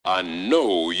I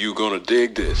know you're gonna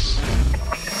dig this.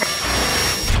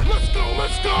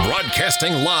 Let's go!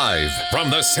 Broadcasting live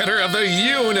from the center of the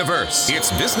universe.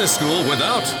 It's Business School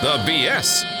Without the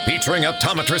BS. Featuring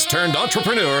optometrist turned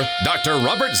entrepreneur, Dr.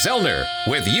 Robert Zellner,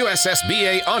 with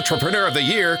USSBA Entrepreneur of the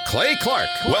Year, Clay Clark.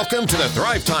 Welcome to the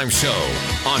Thrive Time Show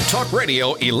on Talk Radio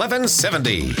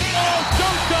 1170.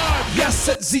 Yes,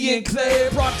 it's Z and Clay,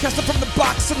 broadcasting from the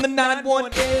box in the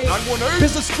 918. 918.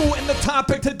 Business school in the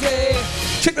topic today.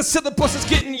 Check the syllabus, it's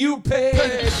getting you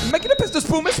paid. Making a business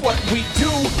boom is what we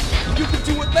do. You can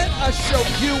do it, let us show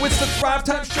you. It's the Thrive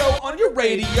Time Show on your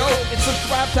radio. It's the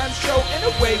Thrive Time Show, and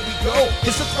away we go.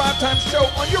 It's the Thrive Time Show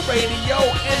on your radio.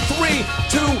 And 3,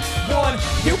 2, 1,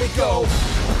 here we go.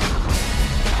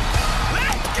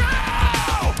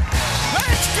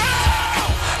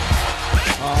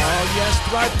 Oh, yes,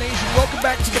 Thrive Nation, welcome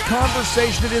back to the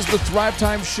conversation. It is the Thrive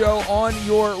Time Show on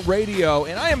your radio,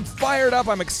 and I am fired up.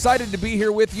 I'm excited to be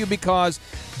here with you because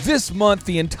this month,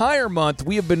 the entire month,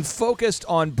 we have been focused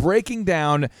on breaking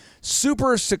down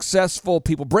super successful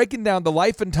people, breaking down the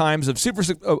life and times of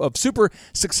super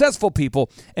successful people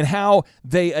and how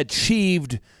they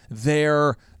achieved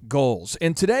their goals.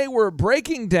 And today we're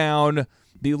breaking down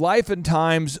the life and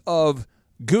times of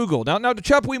Google. Now, to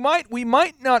Chup, we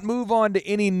might not move on to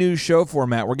any new show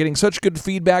format. We're getting such good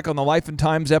feedback on the Life and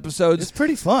Times episodes. It's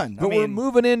pretty fun. But we're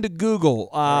moving into Google.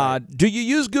 Right. Do you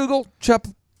use Google, Chup?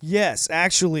 Yes,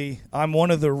 actually, I'm one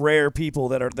of the rare people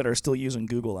that are still using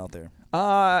Google out there.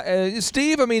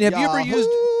 Steve, have you ever used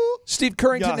Steve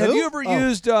Currington? Yahoo? Have you ever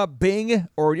used Bing?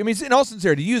 Or in all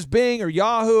sincerity, do you use Bing or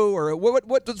Yahoo or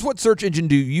what search engine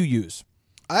do you use?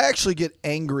 I actually get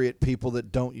angry at people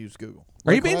that don't use Google.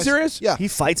 Are you being serious? Yeah. He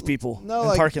fights people in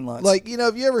parking lots. If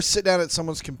you ever sit down at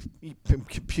someone's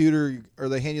computer or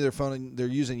they hand you their phone and they're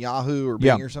using Yahoo or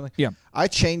Bing or something, I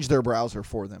change their browser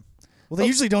for them. Well, they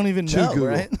usually don't even know, Google.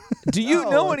 right? Do you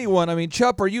know anyone?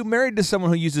 Chup, are you married to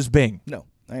someone who uses Bing? No,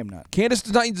 I am not. Candace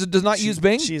does not use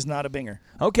Bing? She is not a Binger.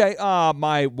 Okay,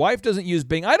 my wife doesn't use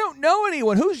Bing. I don't know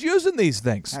anyone who's using these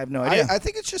things. I have no idea. I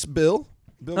think it's just Bill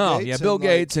Gates. Yeah, Bill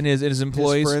Gates and his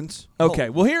employees. His friends. Okay,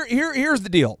 well, here's the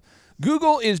deal.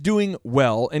 Google is doing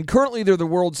well, and currently they're the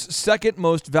world's second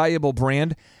most valuable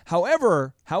brand.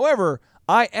 However,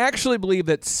 I actually believe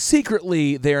that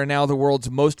secretly they are now the world's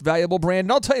most valuable brand,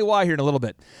 and I'll tell you why here in a little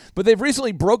bit. But they've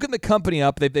recently broken the company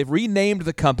up. They've renamed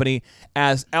the company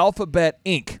as Alphabet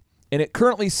Inc., and it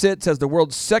currently sits as the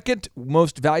world's second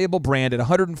most valuable brand at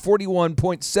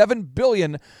 $141.7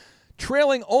 billion,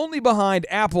 trailing only behind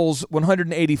Apple's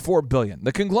 $184 billion.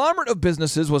 The conglomerate of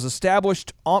businesses was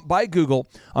established by Google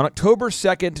on October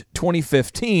 2nd,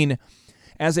 2015,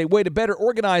 as a way to better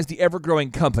organize the ever-growing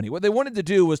company. What they wanted to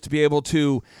do was to be able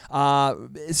to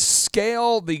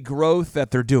scale the growth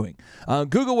that they're doing.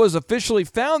 Google was officially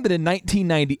founded in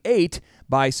 1998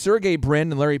 by Sergey,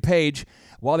 Brin, and Larry Page,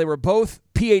 while they were both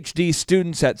PhD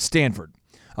students at Stanford.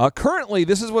 Currently,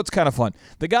 this is what's kind of fun.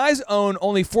 The guys own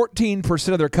only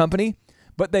 14% of their company,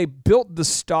 but they built the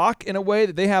stock in a way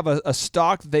that they have a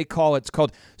stock that it's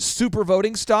called super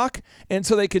voting stock, and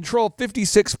so they control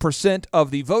 56%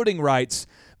 of the voting rights,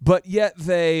 but yet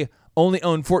they only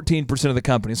own 14% of the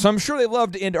company. So I'm sure they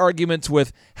love to end arguments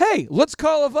with, hey, let's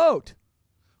call a vote.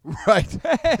 Right.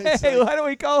 Hey, why don't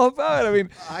we call a vote?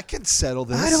 I can settle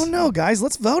this. I don't know, guys.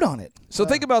 Let's vote on it. So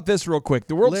think about this real quick.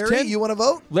 The world's Larry, you want to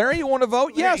vote? Larry, you want to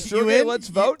vote? Yes, you Sergey, in? let's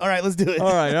vote. All right, let's do it.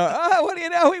 All right. What do you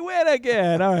know? We win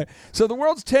again. All right. So the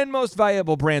world's 10 most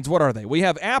valuable brands, what are they? We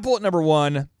have Apple at number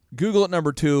 1, Google at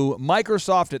number 2,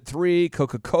 Microsoft at 3,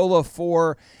 Coca-Cola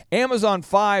 4, Amazon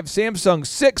 5, Samsung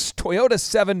 6, Toyota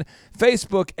 7,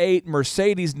 Facebook 8,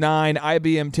 Mercedes 9,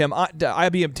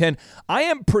 IBM 10. I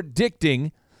am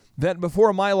predicting that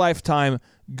before my lifetime,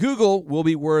 Google will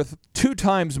be worth 2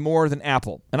 times more than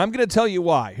Apple. And I'm going to tell you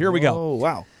why. Here we go. Oh,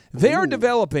 wow. They are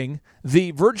developing the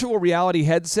virtual reality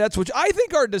headsets, which I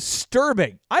think are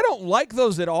disturbing. I don't like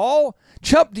those at all.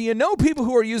 Chup, do you know people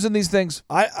who are using these things?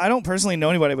 I don't personally know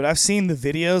anybody, but I've seen the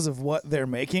videos of what they're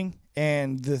making.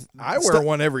 And I wear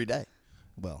one every day.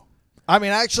 Well, I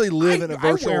actually live in a virtual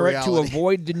reality. I wear reality. it to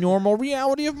avoid the normal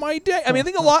reality of my day. I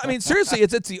think a lot. Seriously,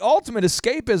 it's the ultimate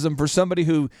escapism for somebody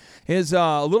who is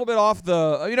a little bit off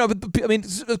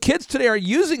the. Kids today are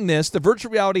using the virtual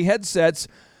reality headsets.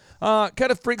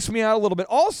 Kind of freaks me out a little bit.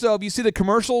 Also, if you see the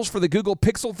commercials for the Google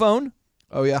Pixel phone.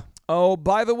 Oh yeah. Oh,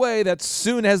 by the way, that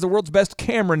soon has the world's best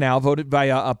camera now, voted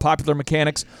by Popular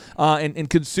Mechanics and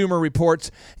Consumer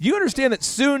Reports. You understand that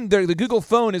soon the Google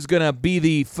phone is going to be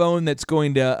the phone that's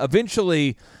going to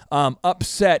eventually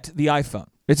upset the iPhone.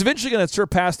 It's eventually going to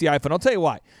surpass the iPhone. I'll tell you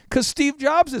why. Because Steve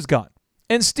Jobs is gone.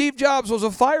 And Steve Jobs was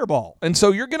a fireball. And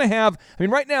so you're going to have,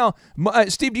 right now,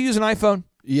 Steve, do you use an iPhone?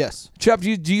 Yes. Chuck, do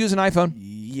you use an iPhone?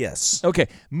 Yes. Okay.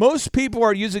 Most people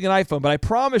are using an iPhone, but I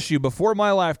promise you, before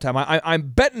my lifetime, I'm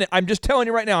betting it. I'm just telling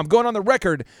you right now, I'm going on the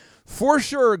record. For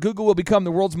sure, Google will become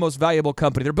the world's most valuable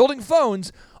company. They're building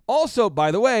phones. Also,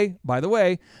 by the way,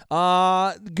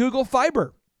 Google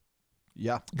Fiber.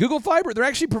 Yeah. Google Fiber, they're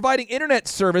actually providing internet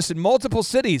service in multiple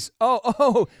cities.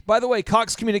 Oh, by the way,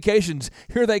 Cox Communications,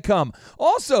 here they come.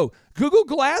 Also, Google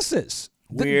Glasses.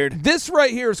 Weird. This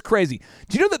right here is crazy.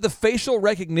 Do you know that the facial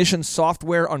recognition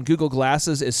software on Google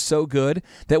Glasses is so good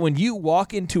that when you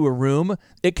walk into a room,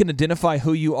 it can identify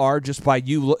who you are just by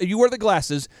you. If you wear the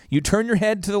glasses, you turn your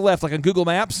head to the left like on Google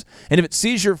Maps, and if it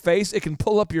sees your face, it can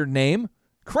pull up your name.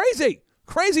 Crazy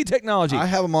technology. I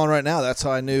have them on right now. That's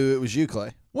how I knew it was you,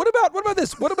 Clay. What about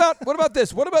this? What about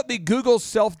this? What about the Google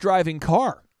self-driving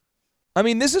car?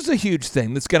 This is a huge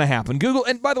thing that's going to happen. Google,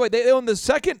 and by the way, they own the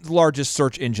second largest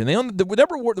search engine. They own the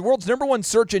world's number one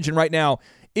search engine right now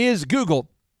is Google,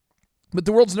 but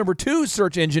the world's number two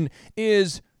search engine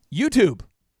is YouTube.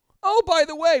 Oh, by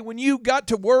the way, when you got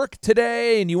to work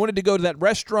today and you wanted to go to that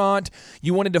restaurant,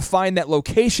 you wanted to find that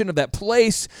location of that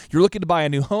place, you're looking to buy a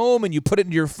new home and you put it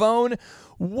into your phone,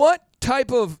 what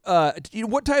type of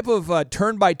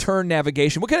turn-by-turn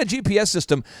navigation, what kind of GPS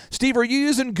system? Steve, are you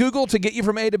using Google to get you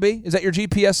from A to B? Is that your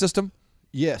GPS system?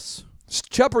 Yes.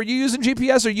 Chup, are you using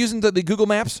GPS or using the Google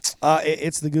Maps?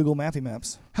 It's the Google Mappy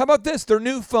Maps. How about this? Their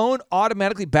new phone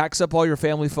automatically backs up all your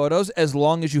family photos as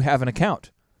long as you have an account.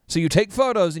 So you take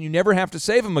photos and you never have to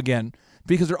save them again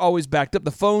because they're always backed up.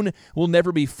 The phone will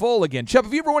never be full again. Chup,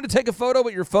 have you ever wanted to take a photo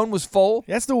but your phone was full?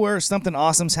 That's the worst. Something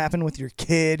awesome's happened with your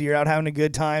kid. You're out having a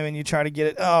good time and you try to get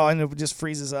it. Oh, and it just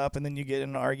freezes up and then you get in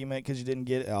an argument because you didn't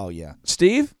get it. Oh, yeah.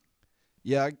 Steve?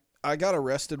 Yeah, I got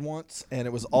arrested once, and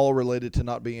it was all related to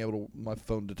not being able to my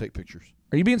phone to take pictures.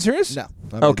 Are you being serious? No.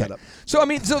 Okay. So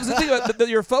the thing about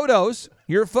your photos,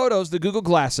 the Google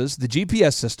Glasses, the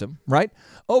GPS system, right?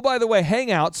 Oh, by the way,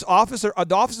 Hangouts,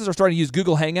 the offices are starting to use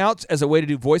Google Hangouts as a way to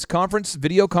do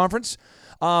video conference.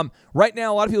 Right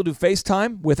now, a lot of people do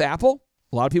FaceTime with Apple.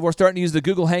 A lot of people are starting to use the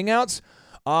Google Hangouts.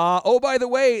 By the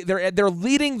way, they're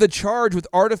leading the charge with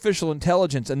artificial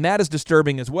intelligence, and that is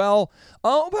disturbing as well.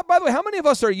 Oh, but by the way, how many of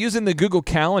us are using the Google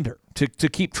Calendar to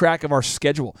keep track of our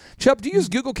schedule? Chup, do you use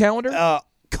Google Calendar?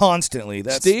 Constantly.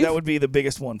 Steve? That would be the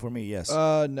biggest one for me, yes.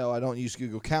 No, I don't use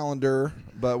Google Calendar,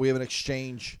 but we have an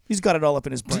exchange. He's got it all up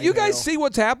in his brain. Do you guys see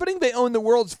what's happening? They own the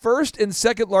world's first and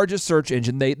second largest search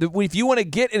engine. If you want to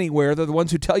get anywhere, they're the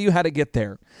ones who tell you how to get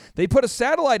there. They put a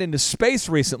satellite into space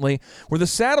recently, where the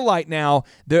satellite now,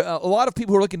 a lot of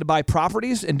people who are looking to buy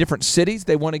properties in different cities,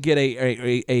 they want to get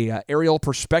a aerial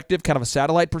perspective, kind of a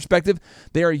satellite perspective.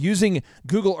 They are using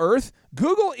Google Earth.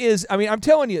 Google is, I'm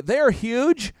telling you, they are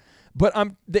huge. But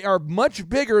they are much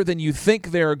bigger than you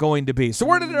think they're going to be. So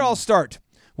where did it all start?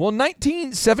 Well, in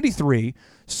 1973,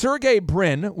 Sergey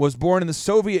Brin was born in the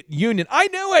Soviet Union. I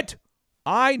knew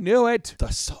it. The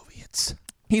Soviets.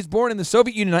 He's born in the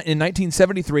Soviet Union in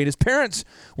 1973, and his parents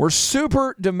were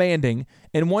super demanding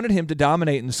and wanted him to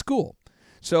dominate in school.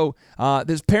 So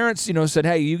his parents, said,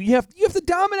 "Hey, you have to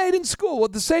dominate in school." Well,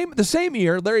 the same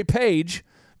year, Larry Page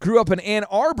grew up in Ann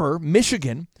Arbor,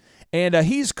 Michigan. And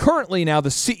he's currently now the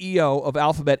CEO of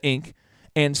Alphabet Inc.,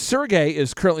 and Sergey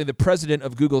is currently the president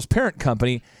of Google's parent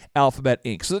company, Alphabet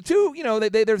Inc. So the two,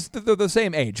 they're the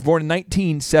same age, born in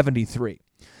 1973.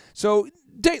 So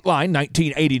Dateline,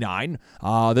 1989.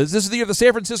 This is the year the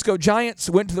San Francisco Giants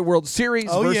went to the World Series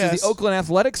versus the Oakland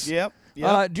Athletics. Yep. Do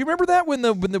you remember that when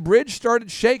the bridge started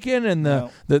shaking and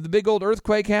the big old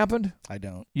earthquake happened? I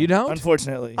don't. You don't?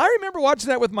 Unfortunately. I remember watching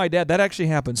that with my dad. That actually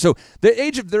happened. So the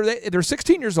age of they're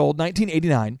 16 years old,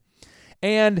 1989,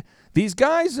 and these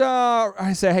guys,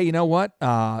 I say, hey, you know what?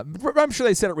 I'm sure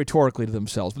they said it rhetorically to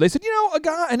themselves, but they said,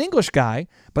 an English guy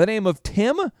by the name of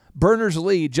Tim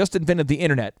Berners-Lee just invented the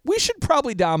internet. We should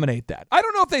probably dominate that. I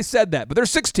don't know if they said that, but they're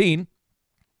 16,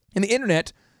 and the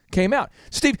internet came out.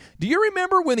 Steve, do you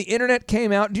remember when the internet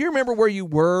came out? Do you remember where you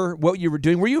were, what you were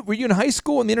doing? Were you in high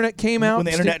school when the internet came out? When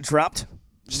the internet dropped?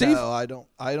 Steve? No, I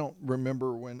don't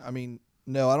remember when. I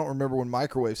don't remember when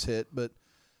microwaves hit, but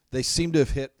they seem to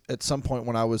have hit at some point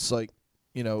when I was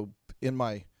in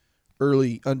my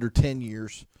early under 10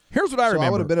 years. Here's what I remember. I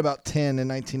would have been about 10 in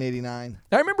 1989.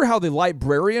 I remember how the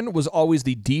librarian was always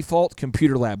the default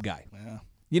computer lab guy.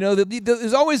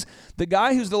 There's always the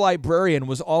guy who's the librarian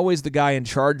was always the guy in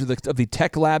charge of the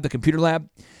tech lab, the computer lab.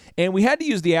 and we had to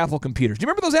use the Apple computers. Do you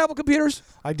remember those Apple computers?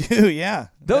 I do, yeah.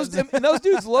 Those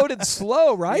dudes loaded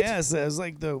slow, right? Yes, it was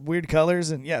like the weird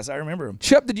colors, and yes, I remember them.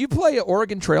 Chip, did you play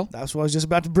Oregon Trail? That's what I was just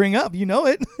about to bring up. You know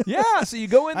it. Yeah, so you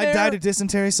go in there. I died of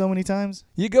dysentery so many times.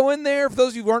 You go in there, for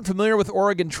those of you who aren't familiar with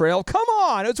Oregon Trail, come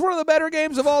on, it's one of the better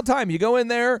games of all time. You go in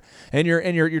there, and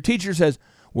your teacher says,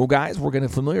 well, guys, we're going to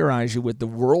familiarize you with the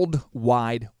World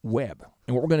Wide Web.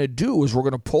 And what we're going to do is we're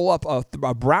going to pull up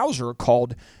a browser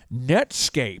called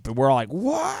Netscape. And we're like,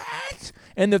 what?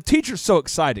 And the teacher's so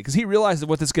excited because he realizes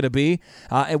what this is going to be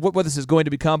and what this is going to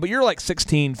become. But you're like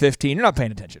 16, 15. You're not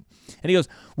paying attention. And he goes,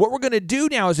 what we're going to do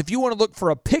now is if you want to look for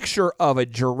a picture of a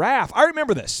giraffe. I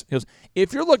remember this. He goes,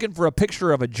 if you're looking for a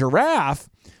picture of a giraffe,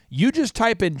 you just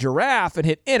type in giraffe and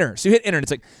hit enter. So you hit enter and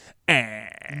it's like,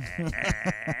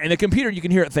 and the computer, you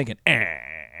can hear it thinking,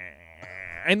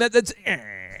 and that's,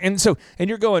 and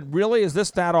you're going, really? Is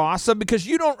this that awesome? Because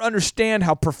you don't understand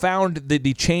how profound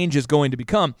the change is going to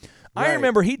become. Right. I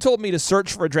remember he told me to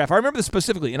search for a giraffe. I remember this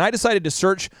specifically, and I decided to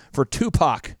search for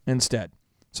Tupac instead.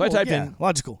 So I typed in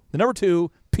logical. The number 2,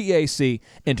 PAC,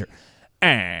 enter.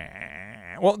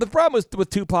 Well, the problem with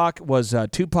Tupac was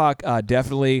Tupac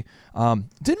definitely didn't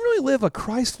really live a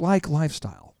Christ-like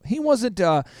lifestyle. He wasn't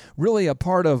really a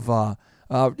part of,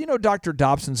 Dr.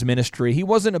 Dobson's ministry. He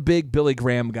wasn't a big Billy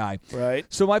Graham guy. Right.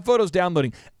 So my photo's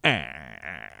downloading.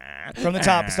 From the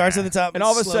top. It starts at the top. And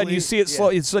all of a sudden, you see it slow.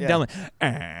 It's down.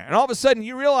 And all of a sudden,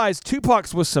 you realize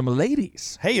Tupac's with some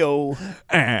ladies. Hey-yo.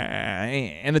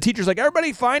 And the teacher's like,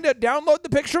 everybody find it. Download the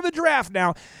picture of the giraffe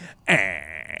now.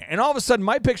 And all of a sudden,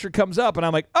 my picture comes up, and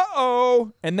I'm like,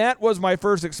 uh-oh. And that was my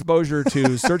first exposure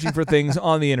to searching for things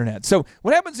on the internet. So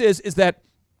what happens is that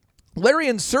Larry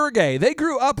and Sergey, they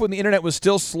grew up when the internet was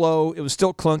still slow. It was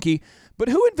still clunky. But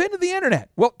who invented the internet?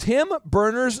 Well, Tim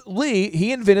Berners-Lee,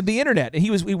 he invented the internet. And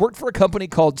he worked for a company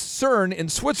called CERN in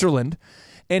Switzerland,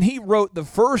 and he wrote the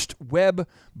first web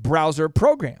browser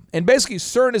program. And basically,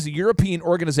 CERN is a European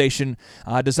organization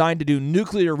designed to do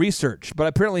nuclear research. But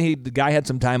apparently, the guy had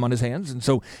some time on his hands, and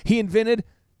so he invented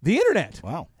the internet.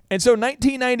 Wow. And so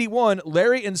 1991,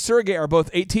 Larry and Sergey are both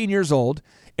 18 years old,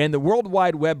 and the World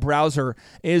Wide Web browser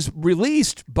is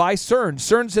released by CERN.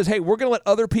 CERN says, hey, we're going to let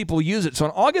other people use it. So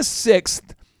on August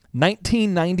 6th,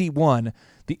 1991,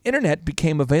 the internet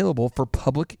became available for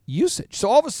public usage. So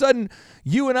all of a sudden,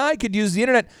 you and I could use the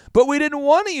internet, but we didn't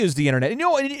want to use the internet. And do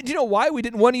you know why we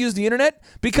didn't want to use the internet?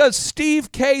 Because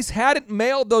Steve Case hadn't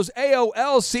mailed those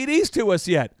AOL CDs to us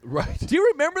yet. Right. Do you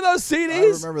remember those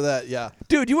CDs? I remember that, yeah.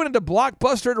 Dude, you went into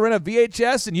Blockbuster to rent a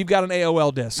VHS, and you've got an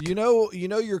AOL disc. You know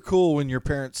you're cool when your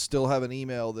parents still have an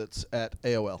email that's at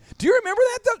AOL. Do you remember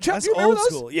that, though? Chuck, That's do you remember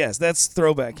old those? school. Yes, that's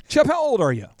throwback. Chuck, how old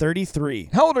are you?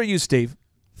 33. How old are you, Steve?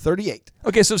 38.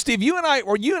 Okay, so Steve, you and I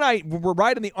were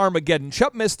right in the Armageddon.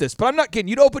 Chuck missed this, but I'm not kidding.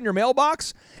 You'd open your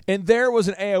mailbox, and there was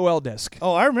an AOL disc.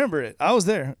 Oh, I remember it. I was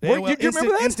there. Do you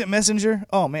remember that? Instant Messenger.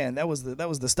 Oh man, that was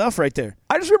the stuff right there.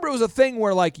 I just remember it was a thing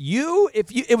where, like,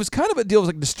 it was kind of a deal. It was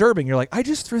like disturbing. You're like, I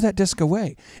just threw that disc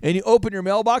away, and you open your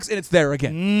mailbox, and it's there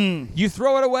again. You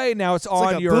throw it away, now it's on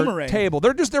like a your boomerang. table.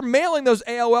 They're mailing those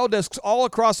AOL discs all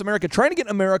across America, trying to get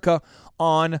America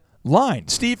online.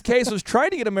 Steve Case was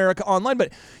trying to get America online,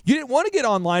 but you didn't want to get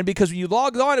online because when you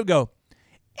logged on, it would go,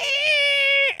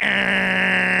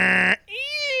 and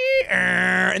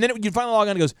then you'd finally log on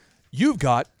and it goes, you've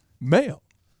got mail.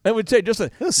 And it would say just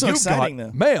that, was so you've exciting,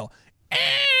 got though. mail.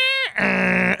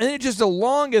 And it's just the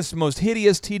longest, most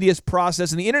hideous, tedious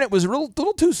process, and the internet was a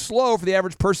little too slow for the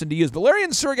average person to use. But Larry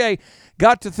and Sergey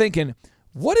got to thinking,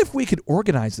 what if we could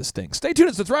organize this thing? Stay tuned.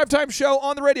 It's the Thrive Time Show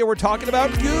on the radio. We're talking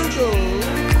about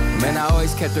Google. Man, I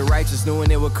always kept it righteous,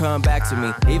 knowing it would come back to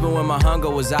me. Even when my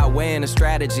hunger was outweighing the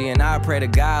strategy. And I pray to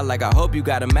God, like, I hope you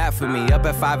got a map for me. Up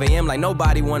at 5 a.m. like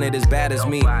nobody wanted as bad as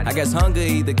me. I guess hunger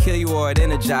either kill you or it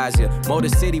energize you. Motor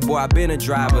City boy, I been a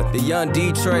driver. The young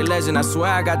Detroit legend, I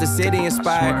swear I got the city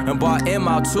inspired. And bought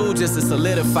ML2 just to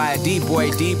solidify it.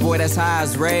 D-boy, that's how I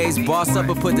was raised. Boss up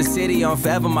and put the city on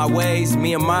forever my ways.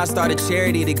 Me and mine started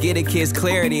charity to get a kid's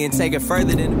clarity and take it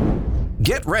further than...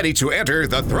 Get ready to enter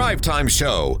the Thrive Time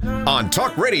Show on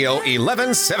Talk Radio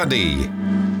 1170.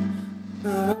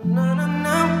 Mark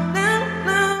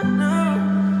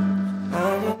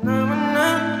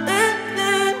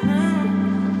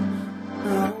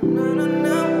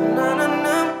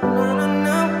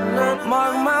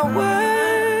my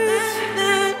words,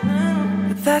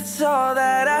 that's all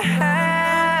that I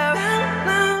have.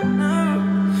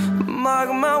 Mark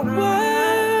my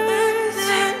words,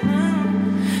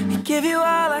 give you all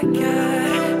I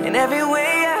got, in every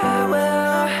way I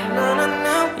will.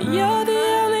 You're the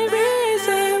only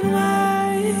reason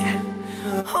why.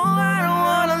 Oh, I don't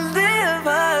wanna live a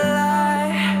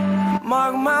lie.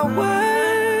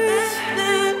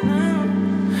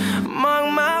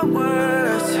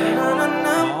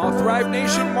 Thrive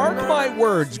Nation, mark my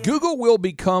words. Google will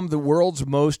become the world's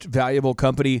most valuable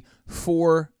company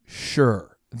for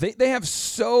sure. They have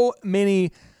so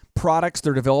many products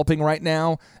they're developing right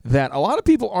now that a lot of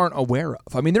people aren't aware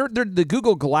of. I mean, they're the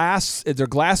Google Glass. They're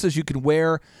glasses you can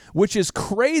wear, which is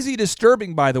crazy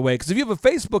disturbing, by the way, because if you have a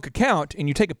Facebook account and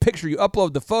you take a picture, you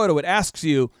upload the photo, it asks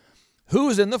you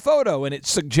who's in the photo, and it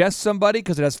suggests somebody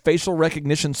because it has facial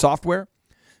recognition software.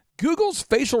 Google's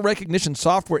facial recognition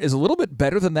software is a little bit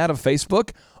better than that of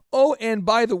Facebook. Oh, and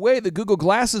by the way, the Google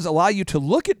Glasses allow you to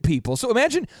look at people. So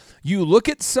imagine you look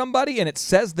at somebody and it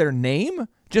says their name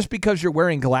just because you're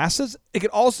wearing glasses. It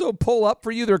could also pull up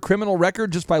for you their criminal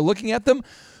record just by looking at them.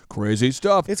 Crazy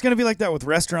stuff. It's going to be like that with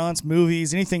restaurants,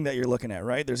 movies, anything that you're looking at,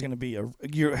 right? There's going to be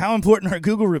how important are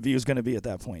Google reviews going to be at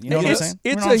that point? You know what I'm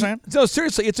saying? No,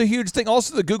 seriously, it's a huge thing.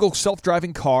 Also, the Google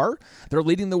self-driving car, they're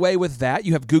leading the way with that.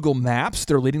 You have Google Maps,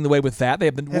 they're leading the way with that. They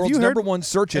have the world's number one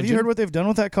search engine. Have you heard what they've done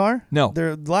with that car? No.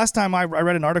 The last time I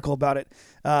read an article about it,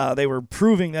 they were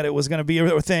proving that it was going to be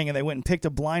a thing, and they went and picked a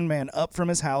blind man up from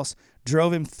his house,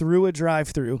 drove him through a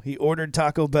drive-thru. He ordered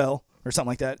Taco Bell or something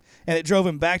like that, and it drove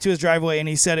him back to his driveway, and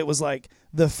he said it was like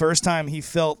the first time he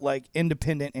felt like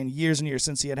independent in years and years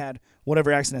since he had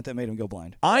whatever accident that made him go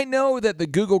blind. I know that the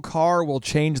Google car will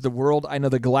change the world. I know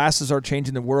the glasses are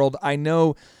changing the world. I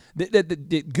know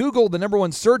that Google, the number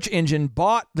one search engine,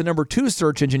 bought the number two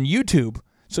search engine, YouTube.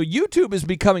 So YouTube is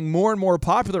becoming more and more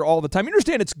popular all the time. You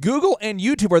understand, it's Google and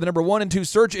YouTube are the number one and two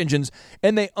search engines,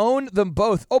 and they own them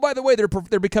both. Oh, by the way,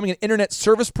 they're becoming an internet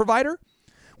service provider.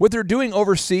 What they're doing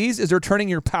overseas is they're turning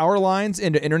your power lines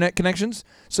into internet connections.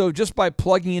 So just by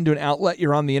plugging into an outlet,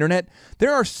 you're on the internet.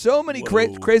 There are so many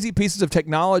crazy pieces of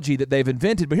technology that they've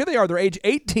invented. But here they are. They're age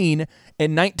 18 in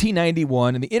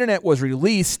 1991, and the internet was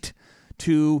released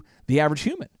to the average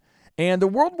human. And the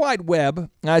World Wide Web,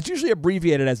 it's usually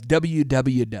abbreviated as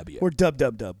www. Or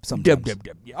dub sometimes.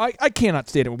 I cannot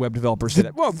stand it when web developers say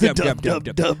that. Well,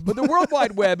 dub. But the World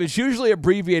Wide Web is usually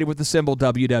abbreviated with the symbol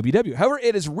www. However,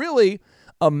 it is really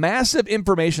a massive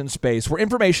information space where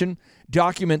information,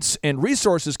 documents, and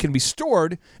resources can be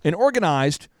stored and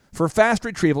organized for fast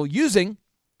retrieval using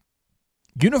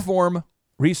uniform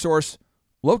resource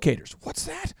locators. What's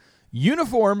that?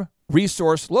 Uniform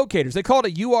resource locators. They call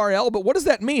it a URL, but what does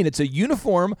that mean? It's a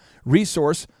uniform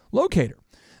resource locator.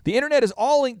 The internet is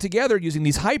all linked together using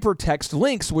these hypertext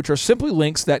links, which are simply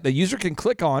links that the user can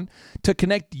click on to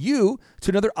connect you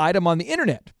to another item on the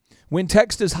internet. When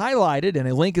text is highlighted and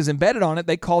a link is embedded on it,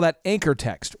 they call that anchor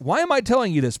text. Why am I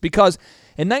telling you this? Because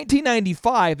in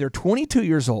 1995, they're 22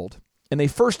 years old, and they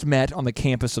first met on the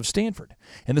campus of Stanford.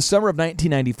 In the summer of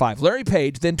 1995, Larry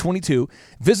Page, then 22,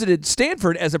 visited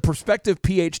Stanford as a prospective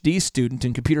PhD student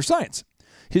in computer science.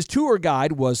 His tour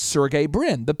guide was Sergey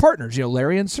Brin, the partners,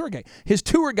 Larry and Sergey. His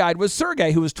tour guide was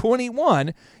Sergey, who was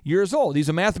 21 years old. He's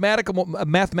a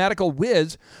mathematical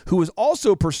whiz who was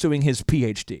also pursuing his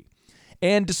PhD.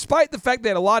 And despite the fact they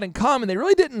had a lot in common, they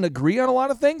really didn't agree on a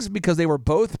lot of things because they were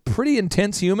both pretty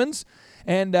intense humans.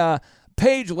 And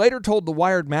Page later told the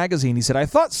Wired magazine, he said, I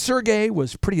thought Sergey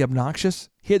was pretty obnoxious.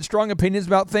 He had strong opinions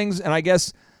about things, and I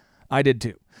guess I did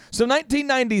too. So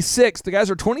 1996, the guys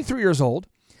are 23 years old,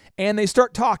 and they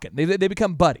start talking. They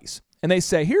become buddies. And they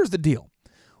say, here's the deal.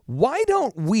 Why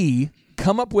don't we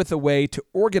come up with a way to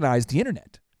organize the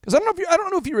internet? Because I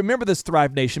don't know if you remember this,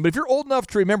 Thrive Nation, but if you're old enough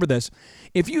to remember this,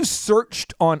 if you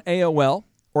searched on AOL,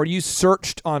 or you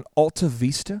searched on Alta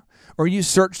Vista, or you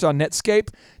searched on Netscape,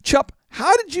 Chup,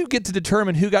 how did you get to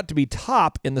determine who got to be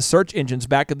top in the search engines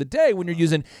back in the day when you're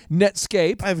using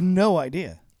Netscape? I have no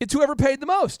idea. It's whoever paid the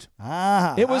most.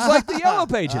 It was like the Yellow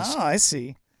Pages. Oh, I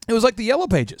see. It was like the Yellow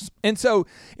Pages. And so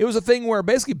it was a thing where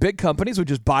basically big companies would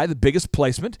just buy the biggest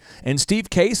placement, and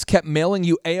Steve Case kept mailing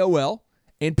you AOL.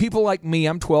 And people like me,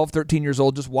 I'm 12, 13 years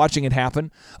old, just watching it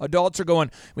happen. Adults are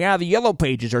going, yeah, the Yellow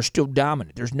Pages are still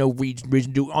dominant. There's no reason to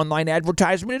do online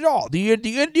advertisement at all. The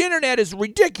internet is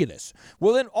ridiculous.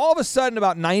 Well, then all of a sudden,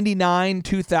 about 99,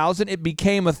 2000, it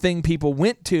became a thing people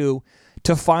went to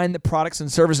find the products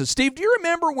and services. Steve, do you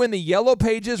remember when the Yellow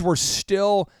Pages were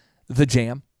still the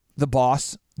jam, the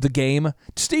boss, the game?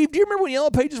 Steve, do you remember when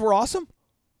Yellow Pages were awesome?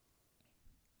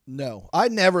 No, I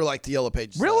never liked the Yellow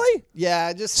Pages. Really? Stuff.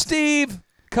 Yeah, Steve,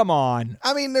 come on.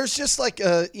 I mean, there's just like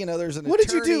there's an. What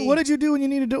did you do? What did you do when you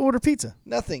needed to order pizza?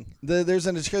 Nothing. There's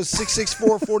it goes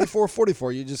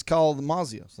 664-4444. You just call the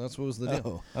Mazios. That's what was the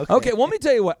deal. Okay, well, let me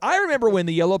tell you what. I remember when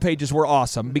the Yellow Pages were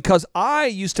awesome because I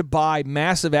used to buy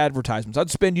massive advertisements. I'd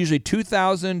spend usually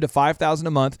 $2,000 to $5,000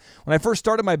 a month. When I first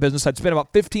started my business, I'd spend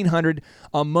about $1,500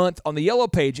 a month on the Yellow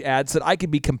Page ads so that I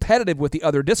could be competitive with the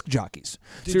other disc jockeys.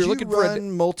 Did so you're looking run for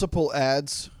multiple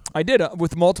ads? I did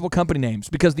with multiple company names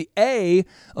because the A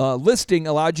listing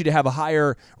allowed you to have a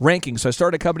higher ranking. So I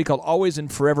started a company called Always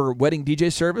and Forever Wedding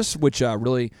DJ Service, which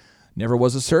really never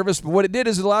was a service. But what it did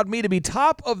is it allowed me to be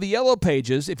top of the yellow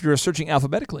pages if you were searching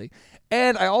alphabetically.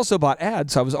 And I also bought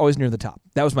ads, so I was always near the top.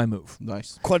 That was my move.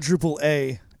 Nice. Quadruple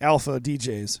A alpha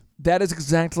DJs. That is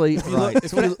exactly right.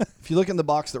 If you look in the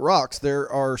box that rocks,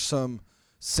 there are some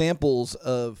samples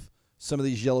of some of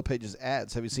these Yellow Pages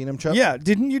ads. Have you seen them, Chuck? Yeah,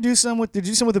 did you do some with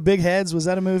the big heads? Was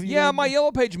that a movie? Yeah, my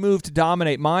Yellow Page moved to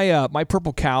dominate my my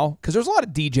Purple Cow because there's a lot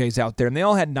of DJs out there and they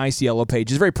all had nice Yellow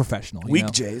Pages, very professional.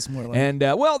 Weak J's, more like. And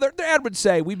well, their ad would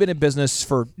say we've been in business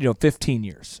for 15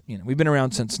 years. We've been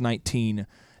around since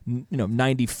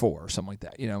 94 or something like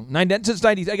that. Since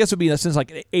 90. I guess it would be since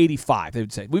like 85. They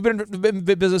would say we've been in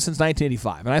business since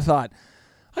 1985. And I thought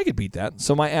I could beat that.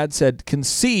 So my ad said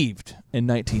conceived in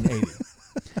 1980.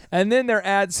 And then their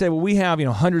ad said, well, we have,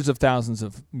 hundreds of thousands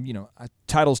of,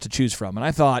 titles to choose from. And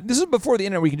I thought, this is before the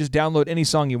internet where you can just download any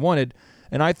song you wanted.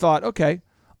 And I thought, okay,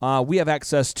 we have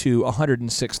access to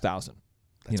 106,000,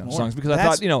 songs. Because I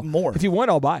thought, more. If you want,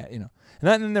 I'll buy it, And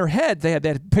then in their head, they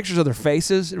had pictures of their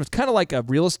faces. It was kind of like a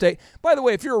real estate. By the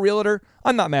way, if you're a realtor,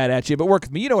 I'm not mad at you, but work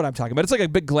with me. You know what I'm talking about. It's like a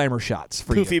big glamour shots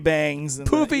for you. Poofy bangs.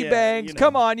 Poofy bangs.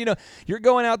 Come on, you're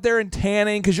going out there and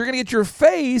tanning because you're going to get your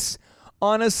face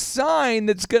on a sign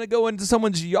that's going to go into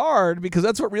someone's yard because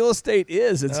that's what real estate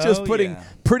is. It's just putting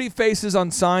pretty faces on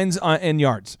signs in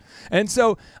yards. And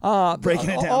so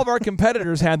breaking it down. All of our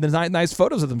competitors had the nice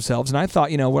photos of themselves. And I thought,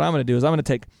 what I'm going to do is I'm going to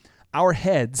take our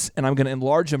heads and I'm going to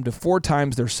enlarge them to 4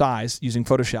 times their size using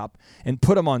Photoshop and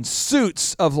put them on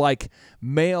suits of like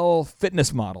male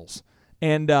fitness models.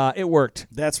 And it worked.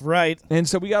 That's right. And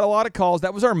so we got a lot of calls.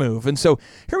 That was our move. And so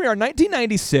here we are,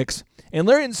 1996. And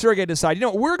Larry and Sergey decided,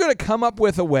 we're going to come up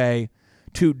with a way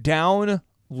to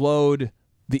download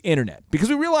the internet. Because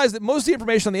we realized that most of the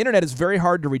information on the internet is very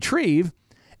hard to retrieve,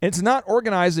 and it's not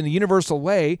organized in a universal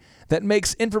way that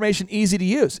makes information easy to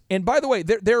use. And by the way,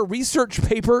 their research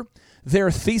paper, their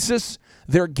thesis,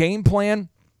 their game plan,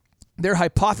 their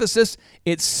hypothesis,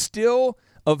 it's still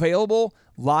available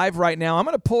live right now. I'm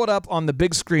going to pull it up on the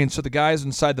big screen so the guys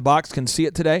inside the box can see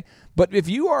it today. But if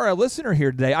you are a listener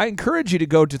here today, I encourage you to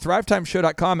go to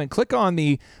thrivetimeshow.com and click on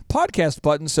the podcast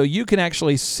button so you can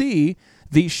actually see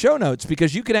the show notes,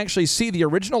 because you can actually see the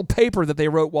original paper that they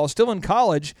wrote while still in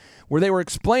college where they were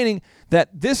explaining that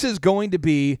this is going to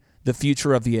be the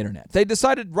future of the internet. They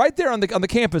decided right there on the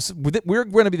campus, we're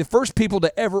going to be the first people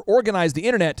to ever organize the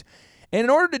internet. And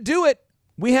in order to do it,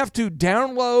 we have to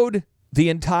download the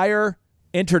entire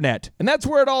internet. And that's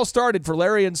where it all started for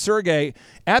Larry and Sergey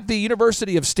at the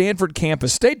University of Stanford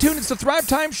campus. Stay tuned. It's the Thrive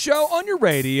Time Show on your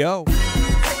radio.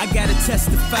 I gotta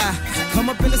testify. Come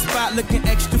up in the spot looking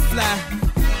extra fly.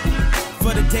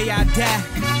 For the day I die,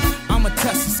 I'ma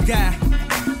touch the sky.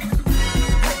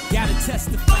 Gotta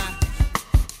testify.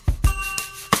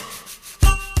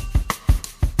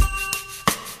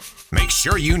 Make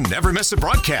sure you never miss a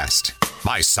broadcast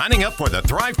by signing up for the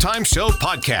Thrive Time Show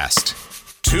podcast.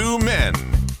 2 men,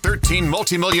 13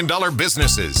 multi-million-dollar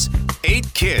businesses,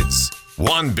 8 kids,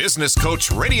 1 business coach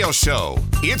radio show.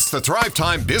 It's the Thrive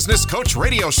Time Business Coach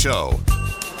Radio Show.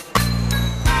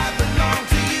 I belong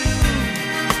to you,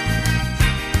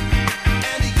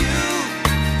 and you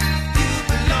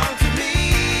belong to me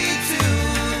too.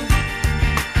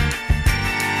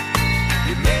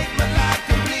 You make my life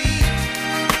complete.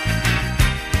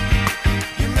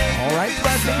 All right,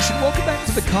 Thrive Nation, welcome back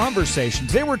to the conversation.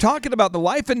 Today we're talking about the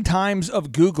life and times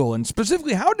of Google, and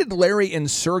specifically, how did Larry and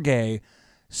Sergey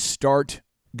start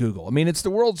Google? I mean, it's the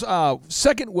world's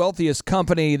second wealthiest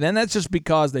company, then that's just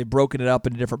because they've broken it up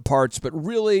into different parts, but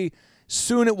really,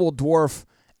 soon it will dwarf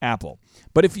Apple.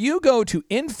 But if you go to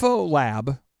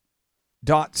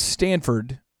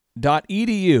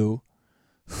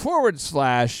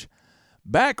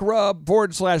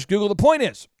infolab.stanford.edu/backrub/Google, the point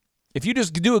is, if you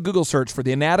just do a Google search for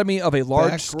the anatomy of a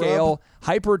large-scale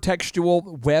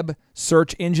hypertextual web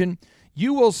search engine,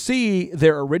 you will see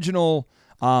their original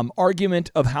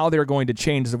argument of how they're going to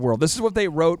change the world. This is what they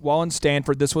wrote while in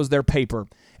Stanford. This was their paper.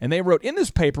 And they wrote, in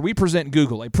this paper, we present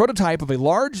Google, a prototype of a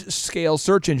large-scale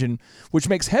search engine which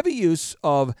makes heavy use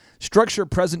of structure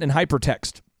present in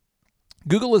hypertext.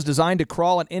 Google is designed to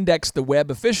crawl and index the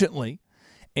web efficiently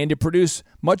and to produce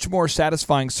much more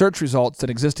satisfying search results than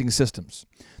existing systems.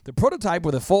 The prototype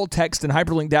with a full text and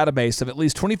hyperlink database of at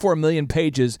least 24 million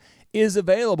pages is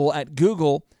available at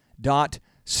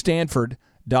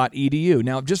google.stanford.edu.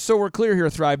 Now, just so we're clear here,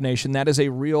 Thrive Nation, that is a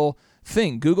real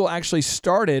thing. Google actually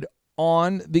started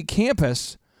on the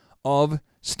campus of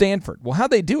Stanford. Well,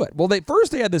 how'd they do it? Well,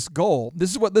 first they had this goal.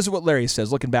 This is what Larry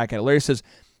says, looking back at it. Larry says,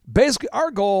 Basically,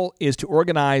 our goal is to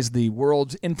organize the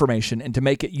world's information and to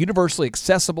make it universally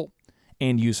accessible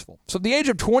and useful. So at the age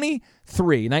of 23,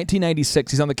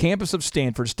 1996, he's on the campus of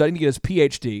Stanford studying to get his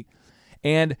PhD.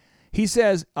 And he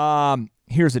says,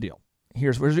 here's the deal.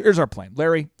 Here's our plan.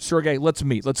 Larry, Sergey, let's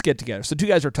meet. Let's get together. So two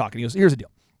guys are talking. He goes, here's the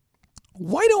deal.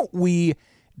 Why don't we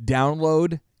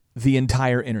download the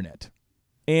entire internet?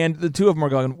 And the two of them are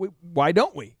going, why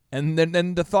don't we? And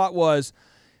then the thought was,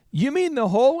 you mean the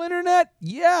whole internet?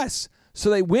 Yes. So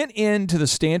they went into the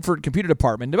Stanford computer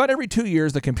department. About every 2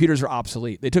 years, the computers are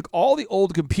obsolete. They took all the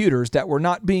old computers that were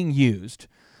not being used.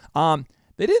 They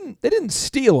didn't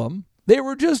steal them. They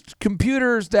were just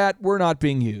computers that were not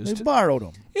being used. They borrowed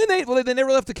them. And they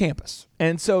never left the campus.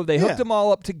 And so they hooked them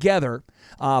all up together.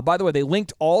 By the way, they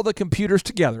linked all the computers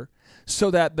together so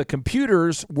that the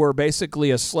computers were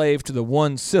basically a slave to the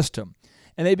one system.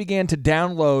 And they began to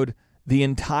download the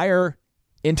entire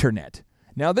internet.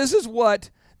 Now, this is what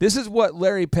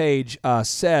Larry Page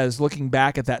says looking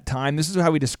back at that time. This is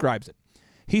how he describes it.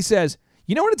 He says,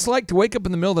 you know what it's like to wake up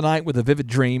in the middle of the night with a vivid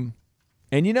dream?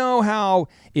 And you know how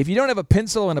if you don't have a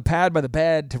pencil and a pad by the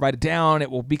bed to write it down,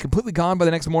 it will be completely gone by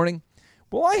the next morning?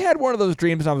 Well, I had one of those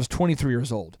dreams when I was 23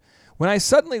 years old. When I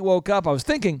suddenly woke up, I was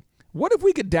thinking, what if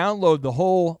we could download the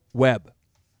whole web?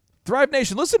 Thrive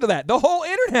Nation, listen to that. The whole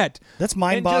internet. That's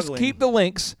mind-boggling. And just keep the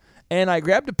links. And I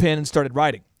grabbed a pen and started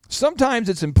writing. Sometimes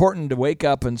it's important to wake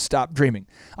up and stop dreaming.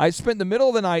 I spent the middle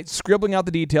of the night scribbling out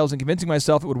the details and convincing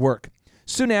myself it would work.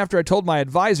 Soon after, I told my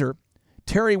advisor,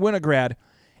 Terry Winograd,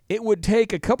 it would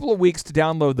take a couple of weeks to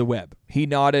download the web. He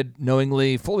nodded,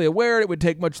 knowingly, fully aware it would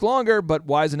take much longer, but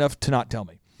wise enough to not tell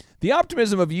me. The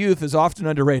optimism of youth is often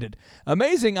underrated.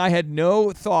 Amazing, I had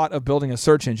no thought of building a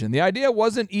search engine. The idea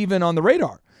wasn't even on the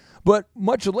radar. But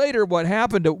much later, we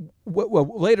happened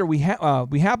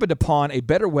upon a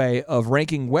better way of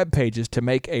ranking web pages to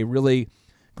make a really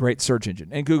great search engine,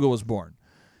 and Google was born.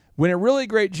 When a really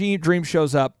great dream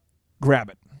shows up, grab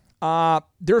it.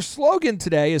 Their slogan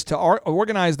today is to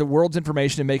organize the world's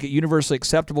information and make it universally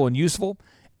acceptable and useful,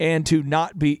 and to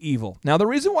not be evil. Now, the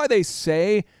reason why they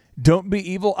say don't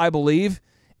be evil, I believe,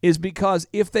 is because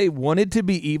if they wanted to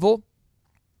be evil,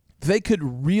 they could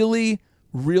really,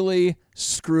 really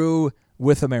screw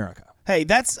with America. Hey,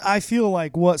 that's, I feel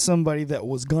like, what somebody that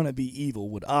was going to be evil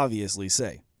would obviously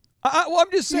say. Well, I'm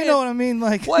just saying. You know what I mean?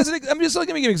 Like, well, let me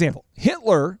give you an example.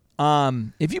 Hitler, by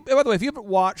the way, if you haven't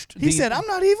watched... He said, I'm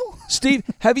not evil? Steve,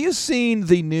 have you seen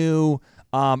the new...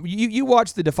 you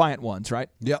watched the Defiant Ones, right?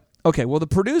 Yep. Okay, well, the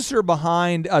producer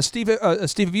behind... Steve,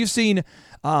 have you seen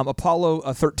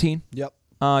Apollo 13? Yep.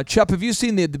 Chup, have you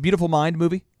seen the Beautiful Mind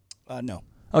movie? No.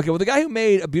 Okay, well, the guy who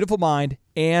made A Beautiful Mind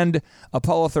and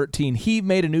Apollo 13, he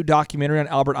made a new documentary on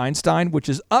Albert Einstein, which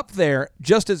is up there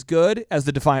just as good as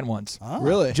the Defiant Ones. Oh.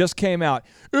 Really? Just came out.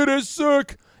 It is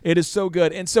sick. It is so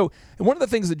good. And so one of the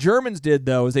things the Germans did,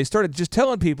 though, is they started just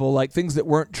telling people like things that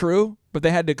weren't true, but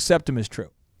they had to accept them as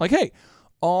true. Like, hey,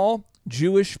 all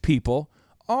Jewish people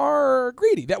are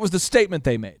greedy. That was the statement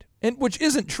they made, and which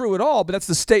isn't true at all, but that's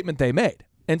the statement they made.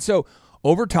 And so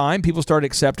over time, people started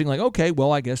accepting, like, okay,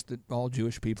 well, I guess that all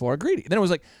Jewish people are greedy. And then it was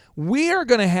like, we are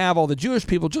going to have all the Jewish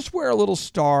people just wear a little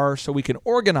star so we can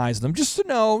organize them, just to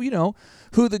know,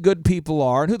 who the good people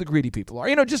are and who the greedy people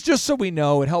are. Just so we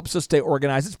know. It helps us stay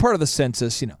organized. It's part of the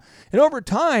census, And over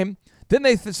time, then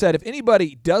they said, if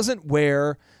anybody doesn't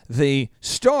wear the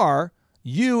star,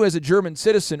 you as a German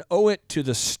citizen owe it to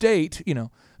the state,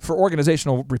 for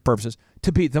organizational purposes,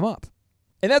 to beat them up.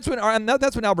 And that's when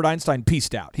Albert Einstein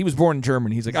peaced out. He was born in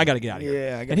Germany. He's like, I got to get out of here.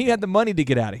 Yeah, and he had the money to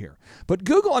get out of here. But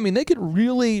Google, they could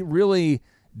really, really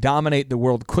dominate the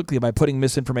world quickly by putting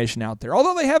misinformation out there,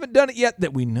 although they haven't done it yet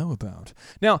that we know about.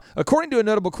 Now, according to a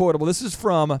notable quotable, this is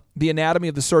from The Anatomy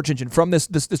of the Search Engine, from this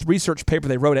research paper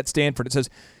they wrote at Stanford. It says,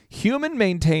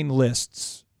 human-maintained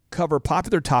lists cover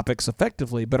popular topics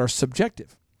effectively but are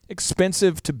subjective,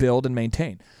 expensive to build and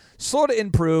maintain, slow to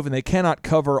improve, and they cannot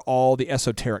cover all the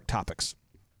esoteric topics.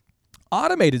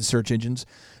 Automated search engines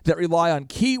that rely on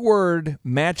keyword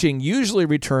matching usually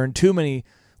return too many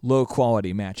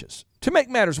low-quality matches. To make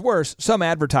matters worse, some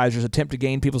advertisers attempt to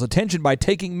gain people's attention by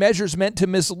taking measures meant to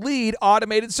mislead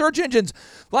automated search engines,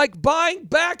 like buying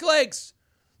backlinks,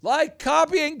 like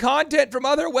copying content from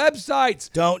other websites.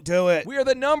 Don't do it. We are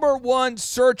the #1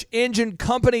 search engine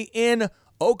company in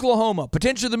Oklahoma,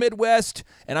 potentially the Midwest,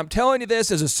 and I'm telling you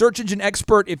this as a search engine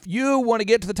expert. If you want to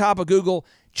get to the top of Google,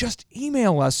 just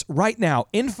email us right now,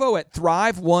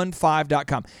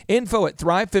 info@thrive15.com,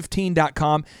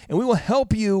 info@thrive15.com, and we will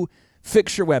help you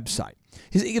fix your website.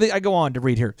 I go on to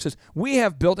read here. It says, we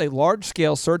have built a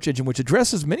large-scale search engine which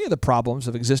addresses many of the problems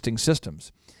of existing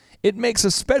systems. It makes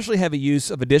especially heavy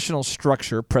use of additional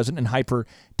structure present in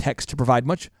hypertext to provide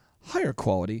much higher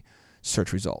quality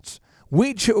search results.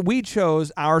 We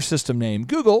chose our system name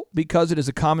Google because it is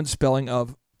a common spelling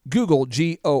of Google,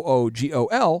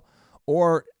 Googol,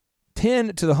 or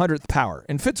 10 to the 100th power,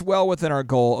 and fits well within our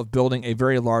goal of building a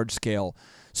very large-scale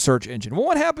search engine. Well,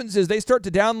 what happens is they start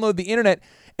to download the internet,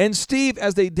 and Steve,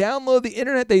 as they download the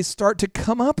internet, they start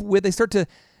to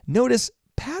notice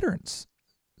patterns.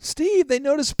 Steve, they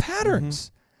notice patterns.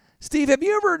 Mm-hmm. Steve, have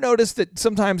you ever noticed that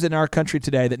sometimes in our country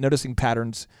today that noticing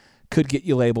patterns could get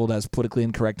you labeled as politically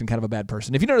incorrect and kind of a bad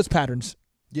person? If you notice patterns.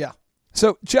 Yeah.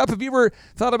 So, Chuck, have you ever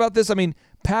thought about this? I mean,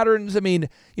 patterns, if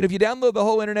you download the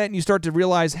whole internet and you start to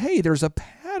realize, hey, there's a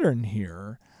pattern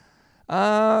here,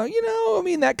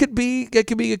 that could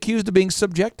be accused of being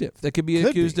subjective. That could be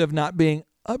accused of not being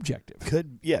objective.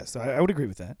 Yes, I would agree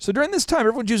with that. So during this time,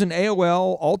 everyone's using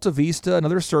AOL, Alta Vista, and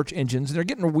other search engines, and they're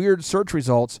getting weird search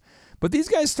results. But these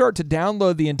guys start to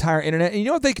download the entire internet. And you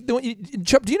know what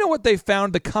Chuck, do you know what they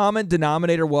found the common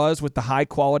denominator was with the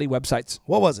high-quality websites?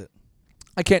 What was it?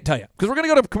 I can't tell you because we're going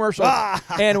to go to commercial.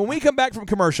 And when we come back from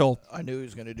commercial, I knew he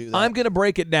was going to do that. I'm going to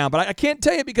break it down. But I can't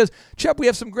tell you because, Chuck, we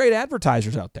have some great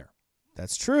advertisers out there.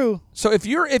 That's true. So I tell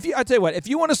you what, if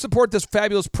you want to support this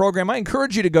fabulous program, I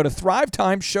encourage you to go to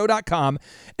thrivetimeshow.com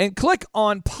and click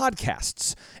on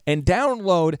podcasts and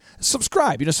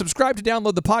subscribe. Subscribe to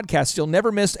download the podcast. You'll never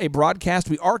miss a broadcast.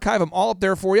 We archive them all up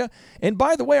there for you. And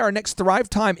by the way, our next Thrive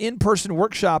Time in-person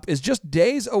workshop is just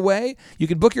days away. You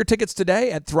can book your tickets today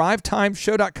at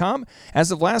thrivetimeshow.com.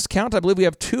 As of last count, I believe we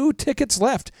have 2 tickets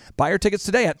left. Buy your tickets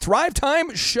today at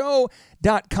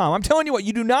thrivetimeshow.com. I'm telling you what,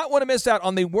 you do not want to miss out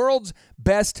on the world's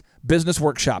best business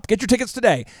workshop. Get your tickets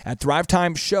today at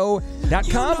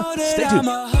thrivetimeshow.com. Stay tuned.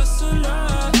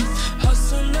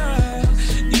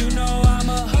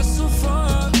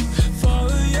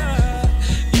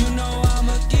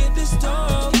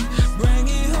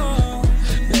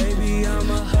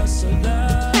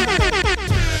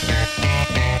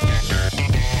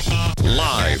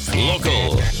 Live,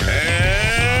 local,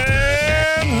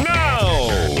 and now,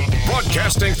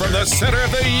 broadcasting from the center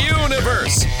of the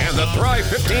universe and the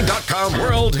Thrive15.com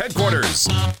world headquarters,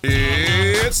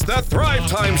 it's the Thrive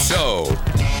Time Show.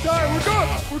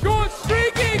 We're going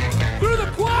streaking through the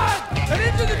quad and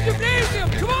into the gymnasium.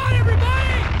 Come on,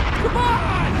 everybody! Come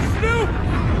on,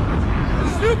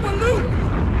 Snoop-a-loop!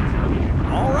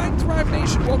 All right, Thrive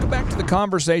Nation, welcome back to the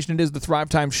conversation. It is the Thrive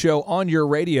Time Show on your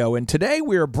radio, and today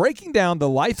we are breaking down the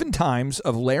life and times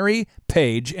of Larry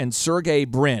Page and Sergey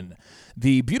Brin,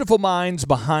 the beautiful minds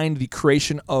behind the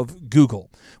creation of Google,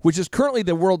 which is currently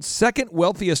the world's second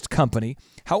wealthiest company.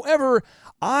 However,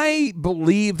 I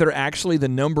believe they're actually the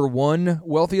number one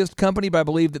wealthiest company, but I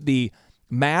believe that the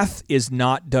math is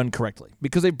not done correctly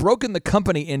because they've broken the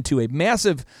company into a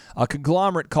massive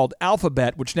conglomerate called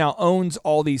Alphabet, which now owns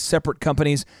all these separate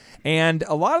companies. And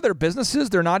a lot of their businesses,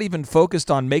 they're not even focused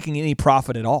on making any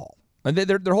profit at all. And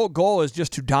their whole goal is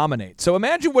just to dominate. So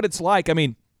imagine what it's like. I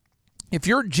mean, if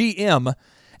you're GM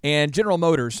and General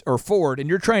Motors or Ford and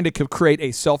you're trying to create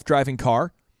a self-driving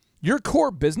car, your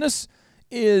core business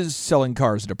is selling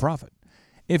cars at a profit.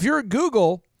 If you're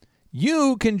Google,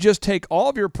 you can just take all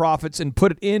of your profits and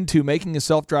put it into making a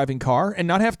self-driving car and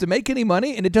not have to make any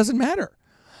money, and it doesn't matter.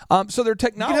 So their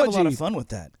technology... You can have a lot of fun with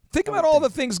that. Think about all the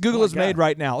things Google has made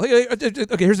right now. Okay,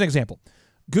 here's an example.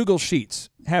 Google Sheets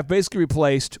have basically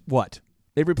replaced what?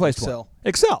 They've replaced Excel. What?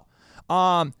 Excel.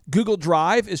 Google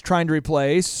Drive is trying to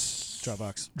replace...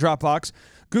 Dropbox.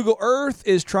 Google Earth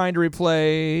is trying to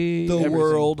replace the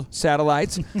world.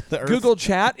 Satellites. Google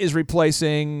Chat is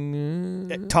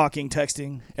replacing talking,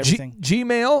 texting, everything.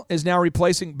 Gmail is now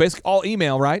replacing basically all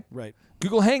email, right? Right.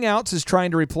 Google Hangouts is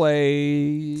trying to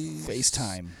replace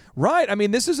FaceTime. Right. I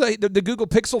mean, this is the Google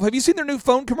Pixel. Have you seen their new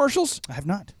phone commercials? I have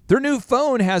not. Their new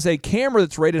phone has a camera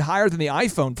that's rated higher than the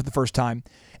iPhone for the first time.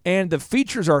 And the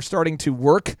features are starting to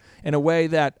work in a way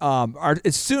that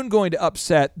is soon going to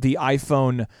upset the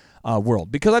iPhone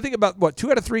world. Because I think about,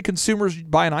 2 out of 3 consumers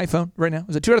buy an iPhone right now?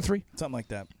 Is it 2 out of 3? Something like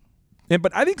that.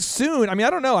 But I think soon, I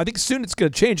don't know. I think soon it's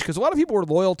going to change because a lot of people were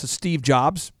loyal to Steve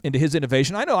Jobs and to his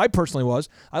innovation. I know I personally was.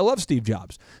 I love Steve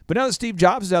Jobs. But now that Steve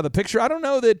Jobs is out of the picture, I don't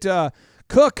know that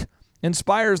Cook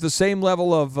inspires the same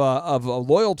level of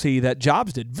loyalty that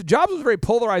Jobs did. Jobs was a very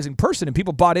polarizing person, and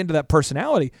people bought into that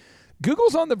personality.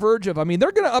 Google's on the verge of, they're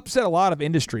going to upset a lot of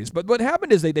industries. But what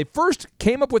happened is they first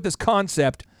came up with this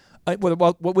concept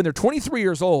when they're 23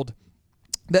 years old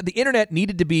that the internet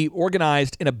needed to be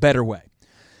organized in a better way.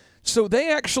 So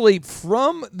they actually,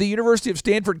 from the University of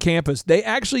Stanford campus, they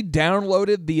actually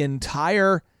downloaded the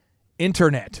entire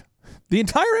internet. The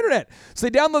entire internet. So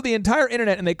they downloaded the entire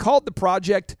internet, and they called the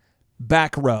project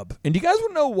Back Rub. And do you guys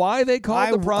want to know why they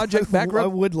call the project Back Rub? I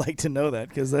would like to know that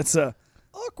because that's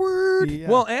Awkward. yeah.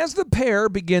 Well, as the pair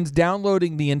begins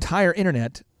downloading the entire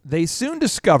internet, they soon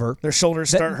discover their shoulders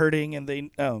start hurting and they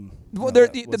well,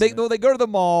 they go to the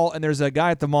mall and there's a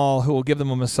guy at the mall who will give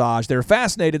them a massage. They're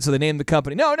fascinated, so they named the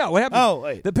company. No, what happened? Oh,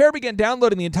 wait. The pair began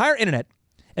downloading the entire internet,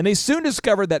 and they soon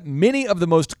discovered that many of the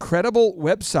most credible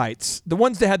websites, the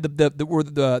ones that had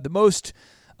the most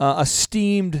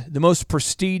esteemed, the most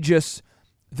prestigious,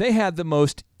 they had the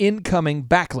most incoming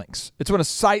backlinks. It's when a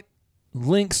site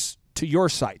links to your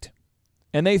site.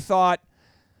 And they thought,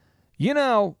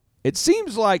 it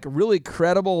seems like really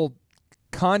credible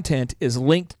content is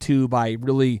linked to by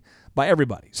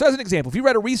everybody. So as an example, if you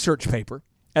read a research paper,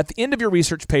 at the end of your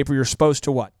research paper, you're supposed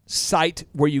to what? Cite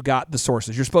where you got the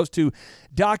sources. You're supposed to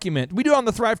document. We do it on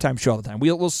the Thrive Time show all the time.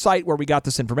 We'll cite where we got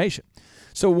this information.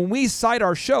 So when we cite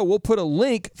our show, we'll put a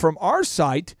link from our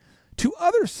site to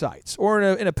other sites. Or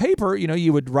in a paper,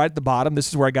 you would write at the bottom, this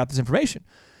is where I got this information.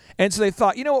 And so they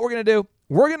thought, you know what we're going to do?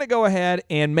 We're going to go ahead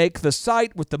and make the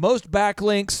site with the most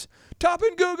backlinks top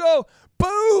in Google.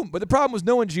 Boom! But the problem was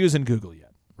no one's using Google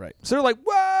yet. Right. So they're like,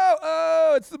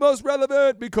 whoa, it's the most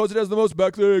relevant because it has the most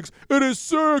backlinks. It is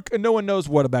sick. And no one knows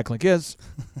what a backlink is.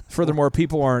 Furthermore,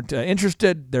 people aren't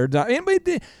interested. They're not. I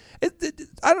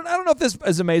don't know if this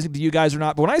is amazing to you guys or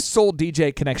not, but when I sold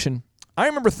DJ Connection, I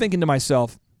remember thinking to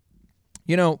myself,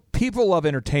 people love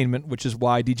entertainment, which is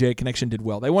why DJ Connection did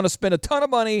well. They want to spend a ton of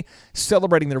money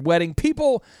celebrating their wedding.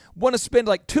 People want to spend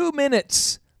like 2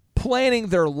 minutes planning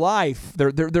their life,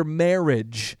 their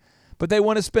marriage, but they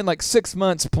want to spend like 6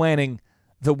 months planning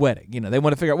the wedding. They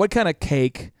want to figure out what kind of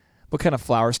cake, what kind of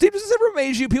flowers. Steve, does this ever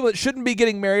amaze you? People that shouldn't be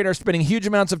getting married are spending huge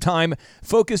amounts of time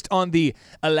focused on the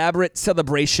elaborate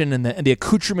celebration and the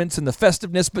accoutrements and the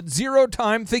festiveness, but zero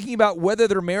time thinking about whether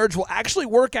their marriage will actually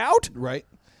work out? Right.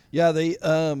 Yeah, they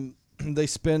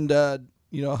spend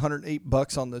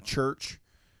 $108 on the church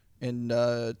and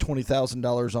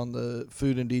 $20,000 on the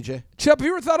food and DJ. Chubb, have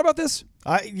you ever thought about this?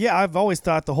 I've always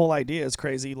thought the whole idea is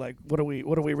crazy. Like, what are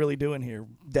we really doing here?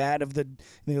 Dad of the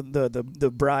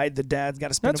bride, the dad's got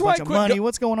to spend a bunch of money.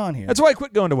 What's going on here? That's why I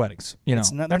quit going to weddings.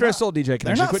 After I sold DJ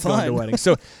Connection, I quit going to weddings.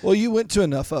 So, well, you went to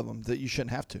enough of them that you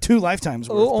shouldn't have to. 2 lifetimes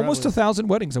worth. Almost 1,000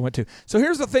 weddings I went to. So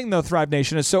here's the thing, though, Thrive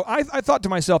Nation is. So I thought to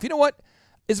myself, you know what?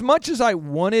 As much as I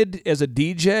wanted as a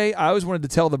DJ, I always wanted to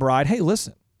tell the bride, hey,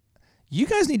 listen. You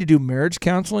guys need to do marriage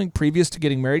counseling previous to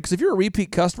getting married because if you're a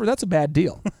repeat customer, that's a bad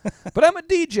deal. But I'm a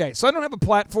DJ, so I don't have a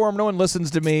platform. No one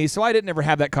listens to me, so I didn't ever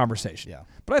have that conversation. Yeah.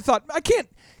 But I thought, I can't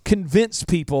convince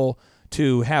people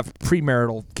to have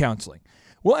premarital counseling.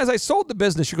 Well, as I sold the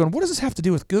business, you're going, what does this have to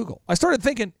do with Google? I started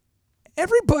thinking,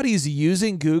 everybody's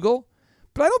using Google,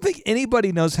 but I don't think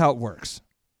anybody knows how it works.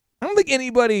 I don't think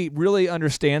anybody really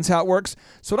understands how it works.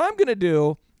 So what I'm going to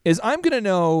do is I'm going to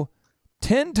know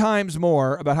 10 times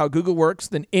more about how Google works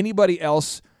than anybody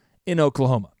else in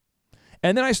Oklahoma.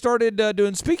 And then I started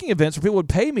doing speaking events where people would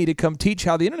pay me to come teach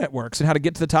how the internet works and how to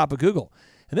get to the top of Google.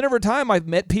 And then over time, I've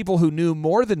met people who knew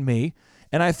more than me,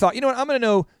 and I thought, you know what, I'm going to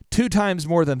know 2 times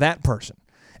more than that person.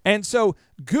 And so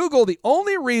Google, the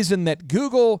only reason that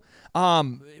Google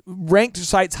ranked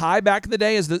sites high back in the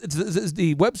day is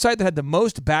the website that had the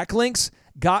most backlinks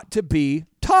got to be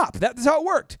top. That's how it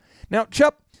worked. Now,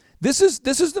 Chubb, This is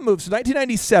the move. So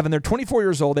 1997, they're 24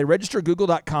 years old. They registered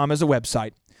Google.com as a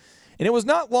website. And it was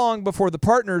not long before the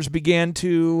partners began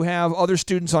to have other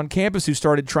students on campus who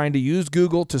started trying to use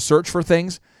Google to search for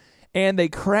things. And they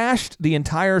crashed the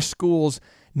entire school's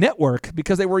network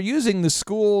because they were using the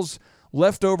school's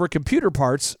leftover computer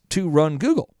parts to run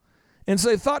Google. And so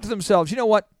they thought to themselves, you know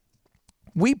what?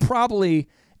 We probably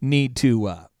need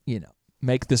to,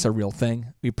 make this a real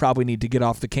thing. We probably need to get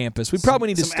off the campus. We probably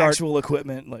need to start actual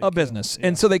equipment, a business.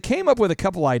 And so they came up with a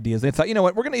couple ideas. They thought, you know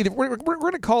what, we're going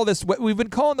to call this. We've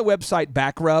been calling the website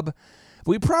Back Rub.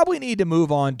 We probably need to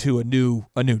move on to a new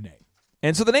name.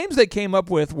 And so the names they came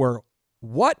up with were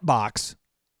Whatbox,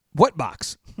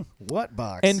 Whatbox,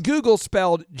 and Google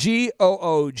spelled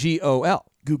Googol.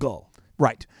 Google.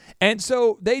 Right. And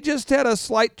so they just had a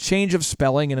slight change of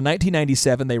spelling. And in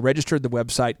 1997, they registered the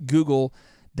website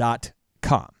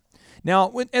Google.com.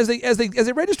 Now, as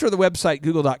they register the website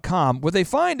Google.com, what they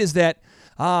find is that,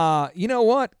 you know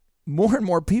what? More and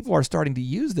more people are starting to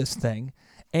use this thing,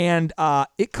 and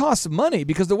it costs money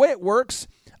because the way it works,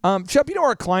 Chubb,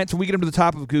 our clients, when we get them to the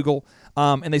top of Google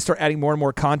and they start adding more and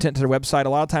more content to their website, a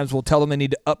lot of times we'll tell them they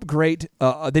need to upgrade.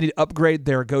 They need to upgrade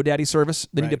their GoDaddy service.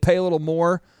 They need to pay a little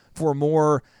more for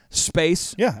more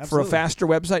space for a faster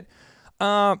website.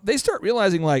 They start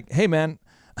realizing, like, hey, man,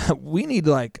 we need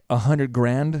like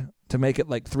 $100,000 to make it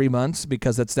like 3 months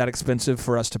because it's that expensive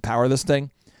for us to power this thing.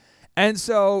 And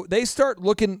so they start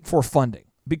looking for funding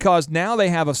because now they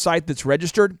have a site that's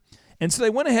registered. And so they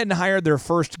went ahead and hired their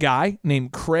first guy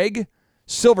named Craig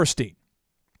Silverstein.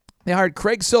 They hired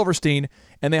Craig Silverstein,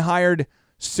 and they hired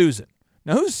Susan.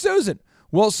 Now, who's Susan?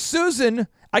 Well, Susan,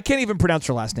 I can't even pronounce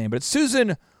her last name, but it's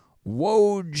Susan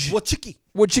Wojcicki.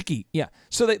 Yeah.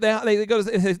 So they go.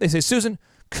 They say, Susan,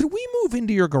 could we move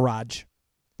into your garage?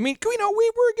 I mean,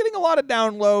 we're getting a lot of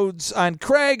downloads on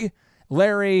Craig,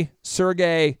 Larry,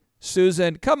 Sergey,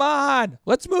 Susan. Come on,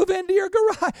 let's move into your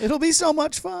garage. It'll be so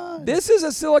much fun. This is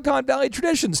a Silicon Valley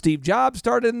tradition. Steve Jobs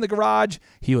started in the garage.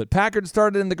 Hewlett-Packard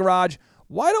started in the garage.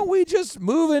 Why don't we just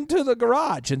move into the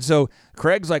garage? And so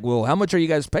Craig's like, well, how much are you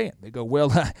guys paying? They go,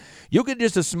 well, you get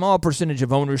just a small percentage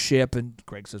of ownership. And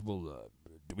Craig says, well,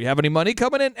 do we have any money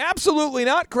coming in? Absolutely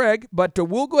not, Craig, but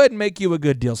we'll go ahead and make you a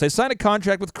good deal. So they sign a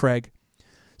contract with Craig.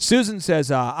 Susan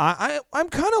says, I'm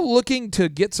kind of looking to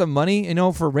get some money,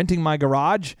 for renting my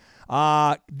garage.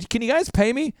 Can you guys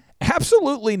pay me?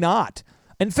 Absolutely not.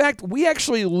 In fact, we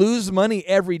actually lose money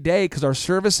every day because our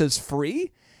service is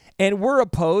free. And we're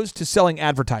opposed to selling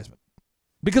advertisement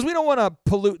because we don't want to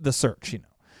pollute the search,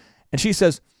 And she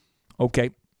says, okay,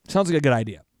 sounds like a good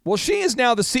idea. Well, she is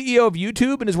now the CEO of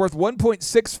YouTube and is worth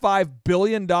 $1.65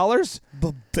 billion.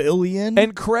 Billion?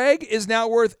 And Craig is now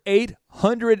worth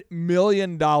 $800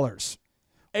 million.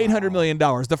 $800 million,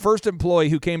 the first employee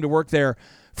who came to work there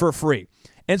for free.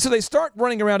 And so they start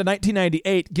running around in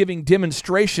 1998 giving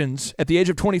demonstrations at the age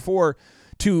of 24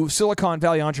 to Silicon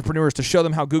Valley entrepreneurs to show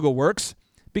them how Google works.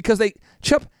 Because they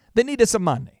needed some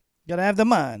money. Gotta have the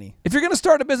money. If you're going to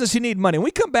start a business, you need money. When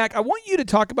we come back, I want you to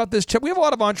talk about this, Chip. We have a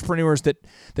lot of entrepreneurs that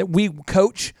we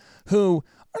coach who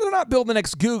they're not building the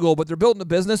next Google, but they're building a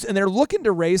business and they're looking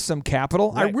to raise some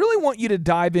capital. Right. I really want you to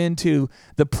dive into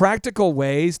the practical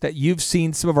ways that you've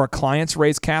seen some of our clients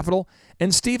raise capital.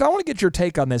 And Steve, I want to get your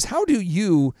take on this. How did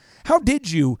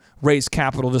you raise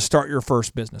capital to start your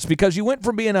first business? Because you went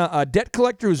from being a debt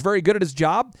collector who's very good at his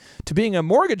job to being a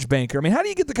mortgage banker. I mean, how do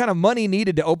you get the kind of money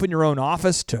needed to open your own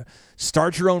office, to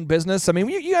start your own business? I mean,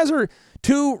 you guys are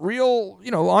two real,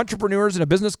 entrepreneurs and a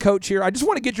business coach here. I just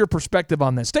want to get your perspective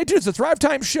on this. Stay tuned. It's the Thrive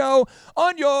Time Show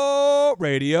on your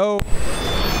radio.